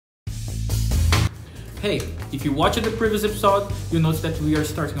Hey, if you watched the previous episode, you notice that we are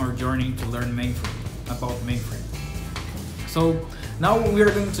starting our journey to learn about mainframe. So now we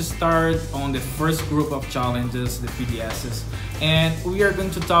are going to start on the first group of challenges, the PDSs, and we are going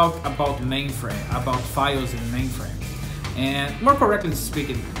to talk about mainframe, about files in mainframe. And more correctly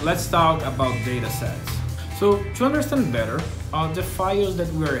speaking, let's talk about datasets. So to understand better, the files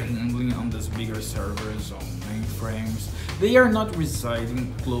that we are handling on these bigger servers, on mainframes, they are not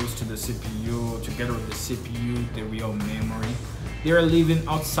residing close to the CPU, together with the CPU, the real memory. They are living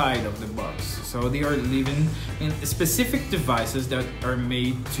outside of the box. So they are living in specific devices that are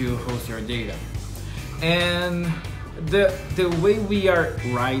made to host your data. And the way we are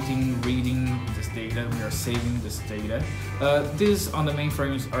writing, reading this data, we are saving this data, these on the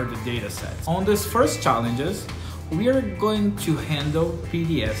mainframes are the data sets. On these first challenges, we are going to handle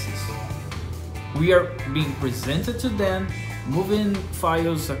PDSs. We are being presented to them, moving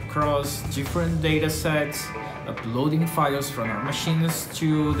files across different data sets, uploading files from our machines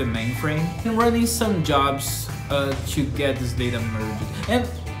to the mainframe, and running some jobs to get this data merged. And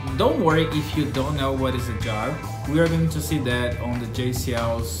don't worry if you don't know what is a job. We are going to see that on the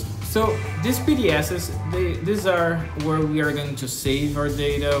JCLs. So these PDSs, these are where we are going to save our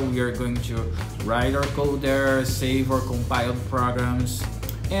data. We are going to write our code there, save our compiled programs.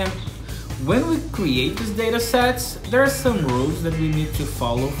 And when we create these data sets, there are some rules that we need to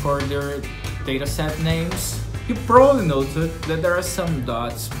follow for their dataset names. You probably noted that there are some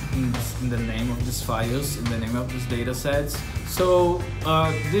dots in the name of these files, in the name of these data sets. So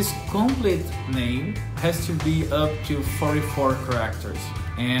this complete name has to be up to 44 characters.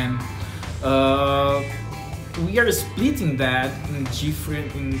 And we are splitting that in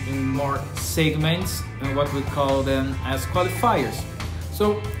more segments, and what we call them as qualifiers.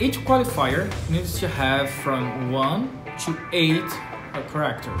 So each qualifier needs to have from 1 to 8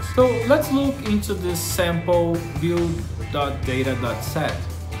 characters. So let's look into this sample build.data.set.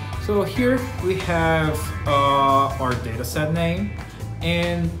 So here we have our dataset name,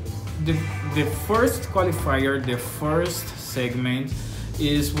 and the first qualifier, the first segment,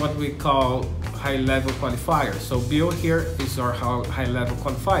 is what we call high-level qualifier. So build here is our high-level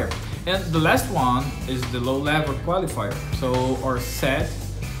qualifier. And the last one is the low-level qualifier. So our set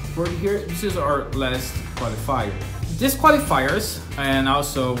word here, this is our last qualifier. These qualifiers, and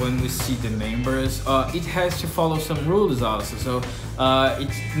also when we see the members, it has to follow some rules also. So it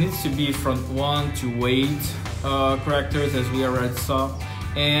needs to be from 1 to 8 characters, as we already saw.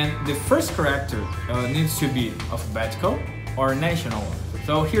 And the first character needs to be alphabetical or national.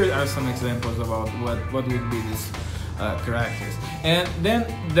 So here are some examples about what would be these characters. And then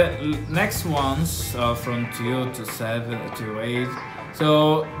the next ones from 2 to 7 to 8.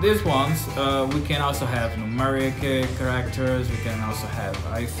 So these ones, we can also have numeric characters, we can also have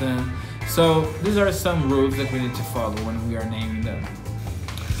hyphen. So these are some rules that we need to follow when we are naming them.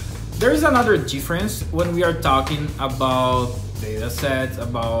 There is another difference when we are talking about data sets,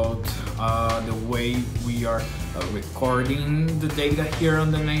 about the way we are recording the data here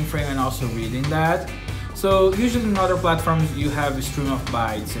on the mainframe and also reading that. So usually in other platforms you have a stream of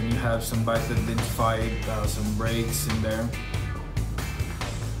bytes, and you have some bytes that identify some breaks in there.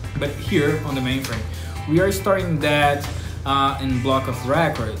 But here on the mainframe, we are storing that in block of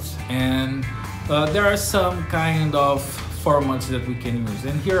records, and there are some kind of formats that we can use.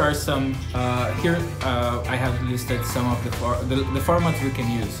 And here are some. I have listed some of the formats we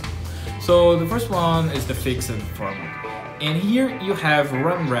can use. So the first one is the fixed format. And here you have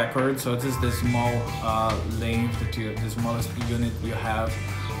run record. So this is the small length, the smallest unit you have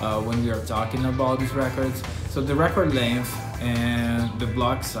when we are talking about these records. So the record length and the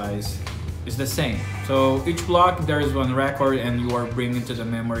block size is the same. So each block there is one record, and you are bringing to the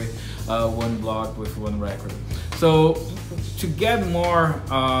memory one block with one record. So to get more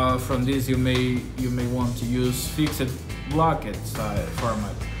from this, you may want to use fixed blocket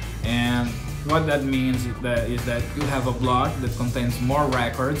format. And what that means is that you have a block that contains more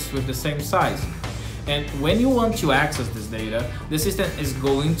records with the same size. And when you want to access this data, the system is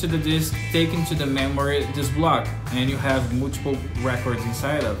going to the disk, taking to the memory this block, and you have multiple records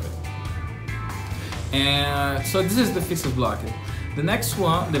inside of it. And so this is the fixed blocket. The next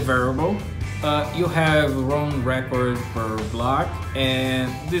one, the variable, you have one record per block,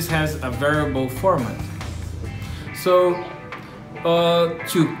 and this has a variable format. So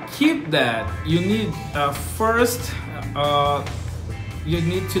to keep that, you need first you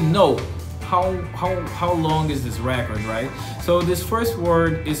need to know how long is this record, right? So this first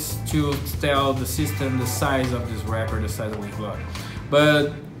word is to tell the system the size of this record, the size of the block.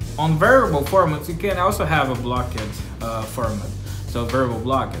 But on variable formats, you can also have a blocked format. so variable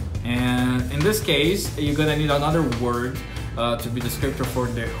block. And in this case, you're gonna need another word to be descriptor for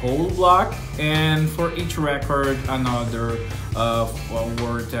the whole block, and for each record another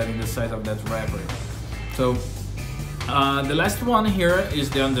word telling the size of that record. So the last one here is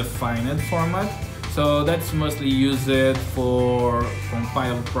the undefined format. So that's mostly used for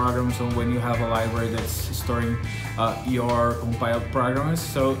compiled programs, so when you have a library that's storing your compiled programs,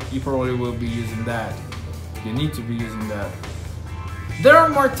 so you probably will be using that. You need to be using that. There are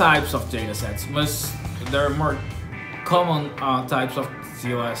more types of datasets. There are more common types of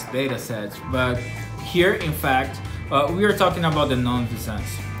zlos datasets, but here in fact we are talking about the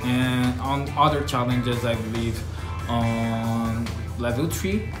non-Visence, and on other challenges I believe on level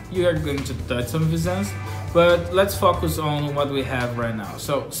 3 you are going to touch some Visence, but let's focus on what we have right now.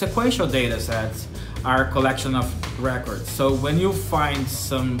 So sequential datasets are a collection of records. So when you find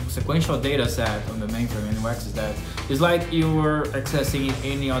some sequential dataset on the mainframe and you access that, it's like you were accessing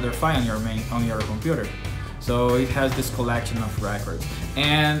any other file on your computer. So it has this collection of records.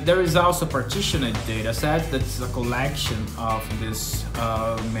 And there is also partitioned dataset that's a collection of these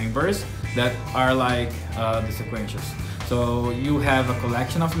members that are like the sequentials. So you have a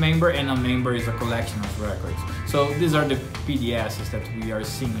collection of member, and a member is a collection of records. So these are the PDSs that we are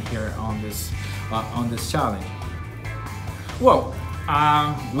seeing here on this challenge. Well,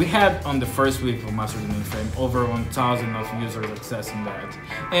 we had on the first week of Master the Mainframe over 1,000 of users accessing that.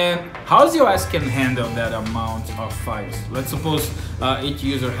 And how zlos can handle that amount of files? Let's suppose each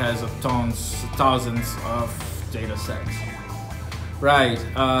user has thousands of data sets. Right,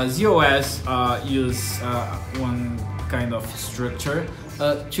 zlos use one kind of structure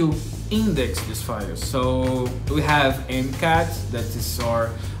to index these files. So we have mcat, that is our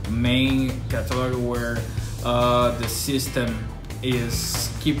main catalog where the system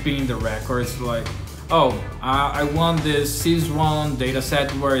is keeping the records, like, oh, I want this sys1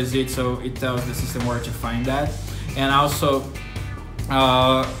 dataset, where is it? So it tells the system where to find that, and also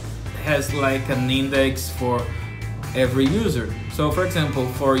has like an index for every user. So for example,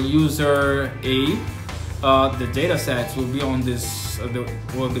 for user A, the datasets will be on this,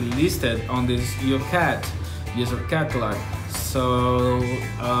 will be listed on this ucat user catalog. So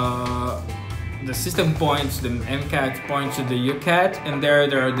the system points, the mcat points to the ucat, and there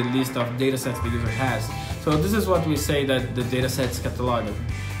are the list of datasets the user has. So this is what we say that the dataset is cataloged.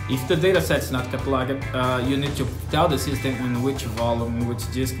 If the dataset is not cataloged, you need to tell the system in which volume, in which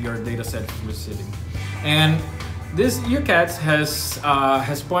disk your dataset is receiving. And this ucat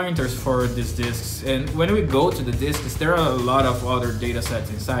has pointers for these disks, and when we go to the disks, there are a lot of other datasets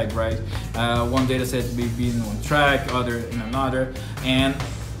inside, right? One dataset may be in one track, other in another, and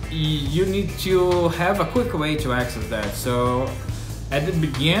you need to have a quick way to access that. So at the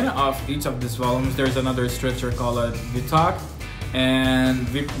beginning of each of these volumes, there's another structure called VTOC, and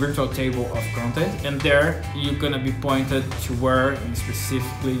virtual table of content, and there you're gonna be pointed to where,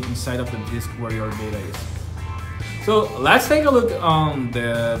 specifically inside of the disk, where your data is. So let's take a look on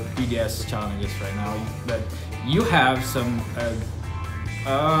the PDS challenges right now, that you have some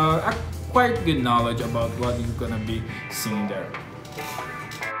quite good knowledge about what you're gonna be seeing there.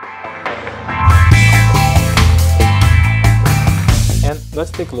 And let's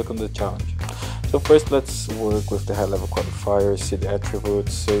take a look on the challenge. So first, let's work with the high-level qualifiers, see the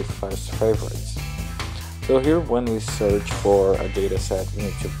attributes, save files to favorites. So here, when we search for a data set, we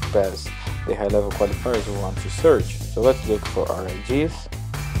need to pass the high-level qualifiers we want to search. So let's look for RIGs,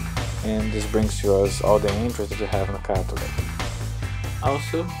 and this brings to us all the entries that we have in the catalog.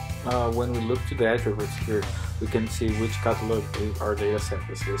 Also, when we look to the attributes here, we can see which catalog our data set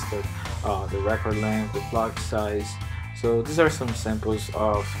is listed, the record length, the block size. So these are some samples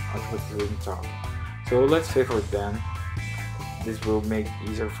of attributes we can talk. So let's favorite them. This will make it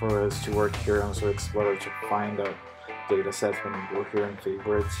easier for us to work here on Zero Explorer to find out data sets when we go here in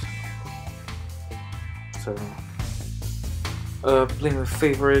favorites. So playing with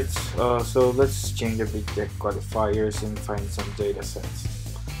favorites, so let's change a bit the qualifiers and find some data sets.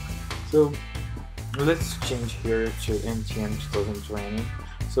 So let's change here to NTM 2020.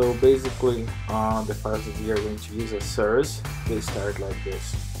 So basically, the files that we are going to use as source, they start like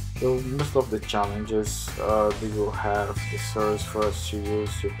this. So most of the challenges, they will have the source for us to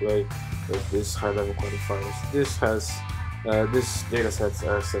use to play with these high-level qualifiers. These data sets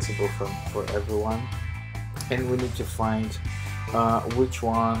are accessible for everyone, and we need to find which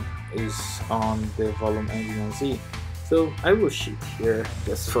one is on the volume ending on Z. So I will cheat here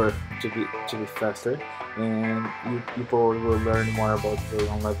just to be faster, and you probably will learn more about it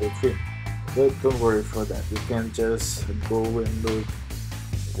on level 3. But don't worry for that. You can just go and look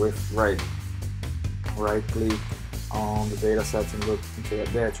with right click on the data sets and look into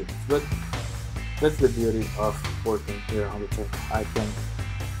the attributes. But that's the beauty of working here on the terminal. I can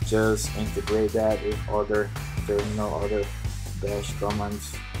just integrate that with other terminal, other bash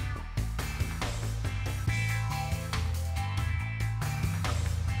commands.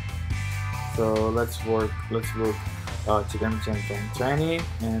 So let's look to the MTM 2020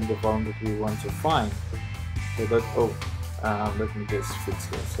 and the volume that we want to find. So that, let me just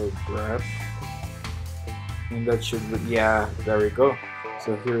fix it. So grab, and that should be, yeah, there we go.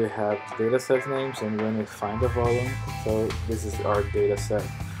 So here we have the dataset names, and when we find the volume, so this is our dataset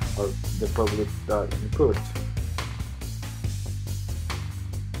or the public input.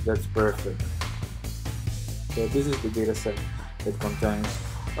 That's perfect. So this is the dataset that contains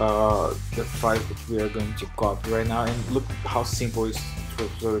the files that we are going to copy right now, and look how simple it is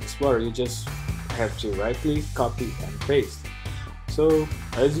to explore. You just have to right click, copy and paste. So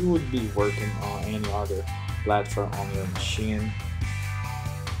as you would be working on any other platform on your machine.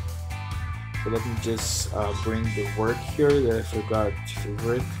 So let me just bring the work here that I forgot to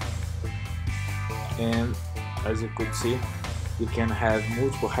favorite. And as you could see, you can have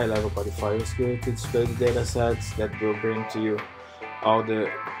multiple high-level qualifiers here to display the data sets that will bring to you all the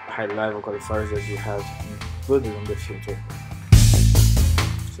high-level qualifiers that you have included in the filter.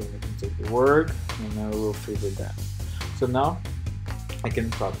 So let me take the work and I will favorite that. So now I can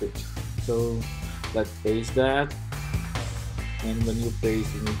copy it. So let's paste that, and when you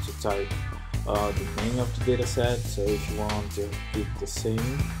paste, you need to type the name of the data set. So if you want to keep the same,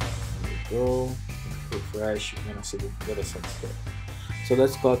 there you go, refresh, you're gonna see the data sets here. So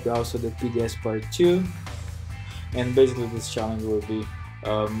let's copy also the PDS part 2, and basically this challenge will be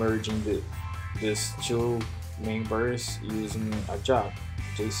merging these two main bars using a job,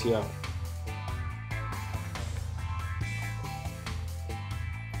 JCL.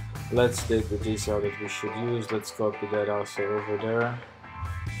 Let's take the JCL that we should use. Let's copy that also over there.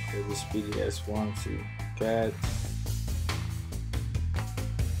 So this PDS one, cat.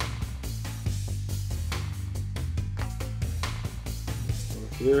 Let's go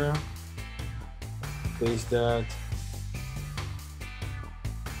here. Paste that.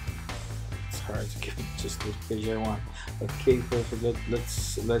 It's hard to get just this page I want. Okay, perfect.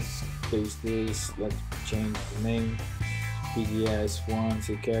 Let's paste this. Let's change the name. PDS one,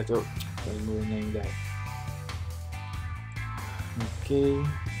 cat. Oh, let me rename that. Okay,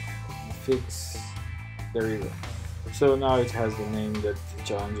 fix. There you go. So now it has the name that the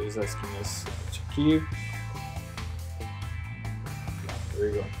challenge is asking us to keep. There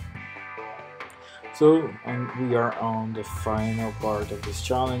you go. So we are on the final part of this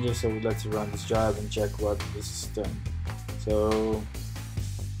challenge. So let's run this job and check what this is done. So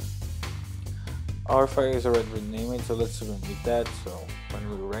our file is already renamed, so let's remove that. So when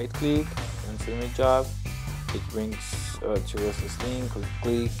we right click and submit job, it brings to us this link. We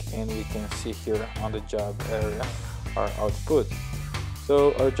click and we can see here on the job area our output.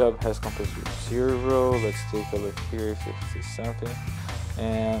 So our job has completed with 0. Let's take a look here if you see something,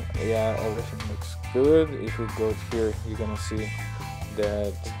 and yeah, everything looks good. If we go here, you're gonna see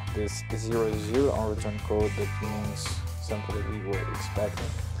that this 00 on return code, that means something that we were expecting.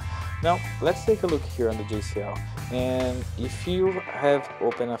 Now let's take a look here on the JCL, and if you have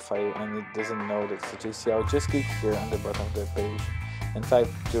opened a file and it doesn't know that it's a JCL, just click here on the bottom of the page and type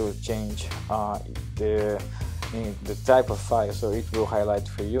to change the type of file, so it will highlight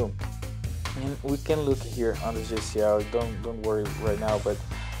for you. And we can look here on the JCL. Don't worry right now, but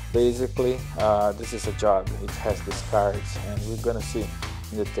basically this is a job. It has these cards, and we're gonna see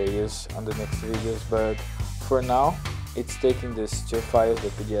in details on the next videos, but for now it's taking these two files, the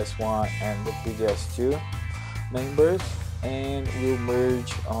PDS1 and the PDS2 members, and we'll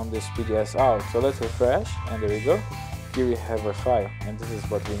merge on this PDS out. So let's refresh, and there we go. Here we have our file, and this is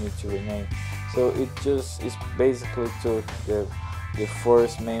what we need to rename. So it just is basically took the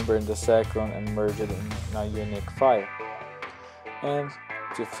first member and the second and merged it in a unique file. And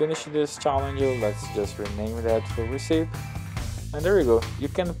to finish this challenge, let's just rename that for receipt, and there we go. You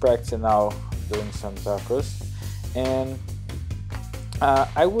can practice now doing some tacos. And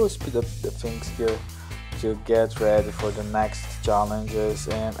I will speed up the things here to get ready for the next challenges,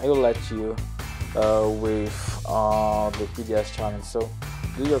 and I will let you with the PDS challenge. So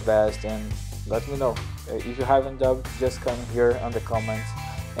do your best and let me know. If you haven't dubbed, just come here on the comments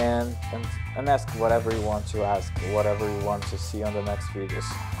and ask whatever you want to ask, whatever you want to see on the next videos.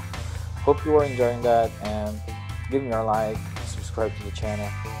 Hope you are enjoying that, and give me a like, subscribe to the channel,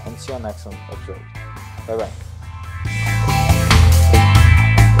 and see you on next episode. Bye bye.